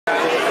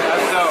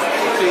That's dope.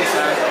 Peace,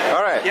 man.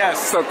 All right. Yes.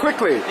 So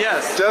quickly.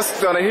 Yes.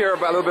 Just want to hear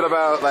about, a little bit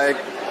about, like,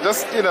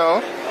 just, you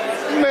know,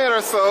 a minute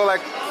or so,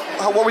 like,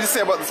 what would you say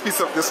about this piece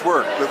of this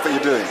work that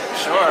you're doing?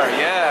 Sure,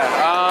 yeah.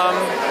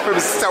 Maybe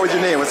start with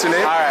your name. What's your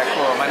name? Alright,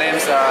 cool. My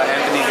name's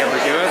Anthony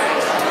Gebrehiwot.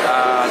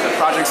 The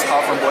project's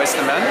called From Boys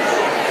to Men.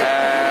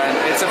 And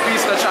it's a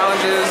piece that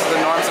challenges the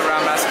norms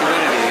around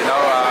masculinity. You know,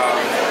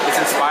 it's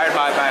inspired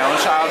by my own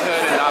childhood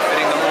and not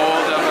fitting the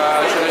mold of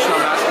traditional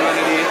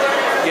masculinity,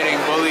 getting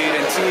bullied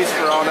and teased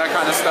for all that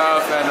kind of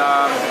stuff. And,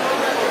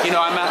 you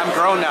know, I'm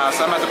grown now,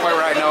 so I'm at the point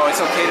where I know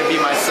it's okay to be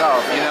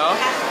myself, you know?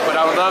 But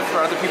I would love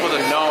for other people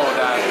to know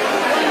that,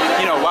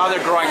 you know, while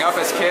they're growing up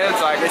as kids,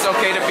 like, it's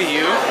okay to be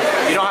you.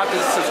 You don't have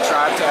to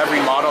subscribe to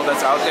every model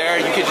that's out there.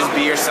 You can just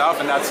be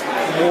yourself, and that's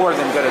more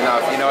than good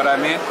enough, you know what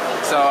I mean?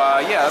 So,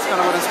 yeah, that's kind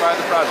of what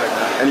inspired the project,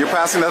 man. And you're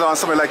passing that on to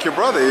somebody like your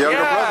brother, your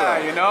younger brother.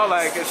 Yeah, you know,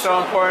 like, it's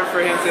so important for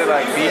him to,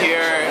 like, be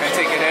here and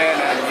take it in,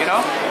 and, you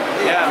know?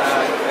 Yeah,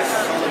 man,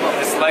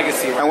 it's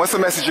legacy. And what's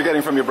the message you're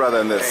getting from your brother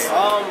in this?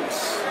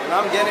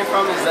 What I'm getting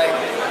from is, like,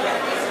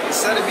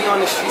 instead of being on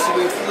the streets and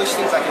doing foolish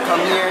things, I can come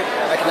here,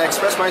 I can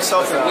express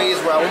myself in ways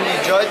where I won't be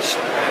judged,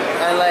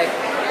 and like,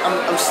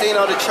 I'm staying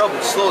out of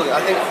trouble slowly. I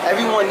think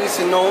everyone needs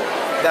to know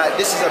that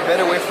this is a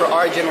better way for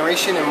our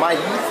generation and my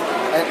youth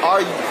and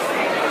our youth.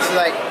 So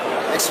like,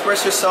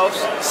 express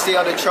yourselves, stay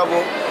out of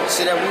trouble,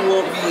 so that we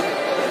won't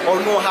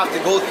have to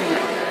go through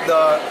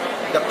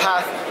the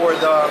path or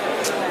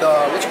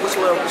what's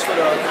the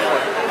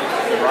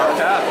wrong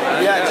path,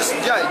 man. Yeah,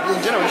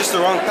 in general, just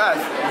the wrong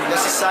path that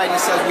society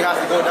says we have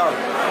to go down.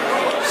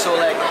 So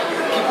like,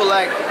 people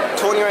like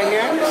Tony right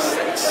here, I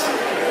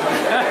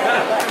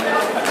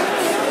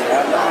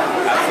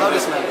love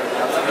this man.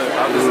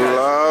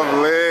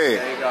 Lovely.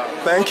 There you go.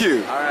 Thank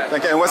you. All right.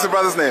 Thank you. And what's your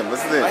brother's name?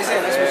 What's his name?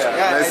 Isaiah,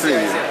 Nice to meet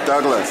you.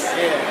 Douglas.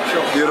 Yeah,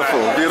 sure.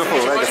 Beautiful, beautiful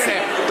What's legacy.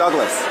 your name?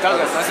 Douglas.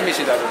 Douglas, nice to meet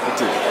you, Douglas.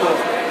 You too.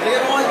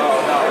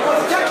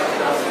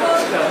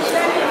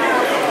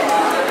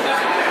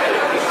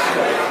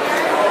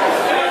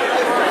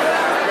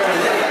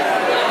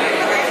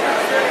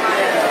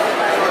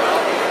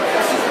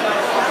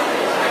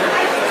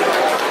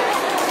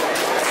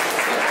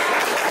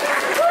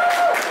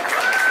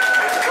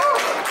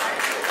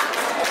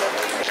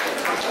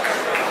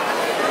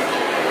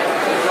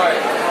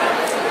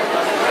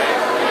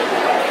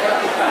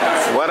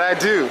 What I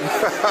do.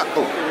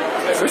 Oh,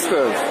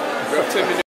 sisters.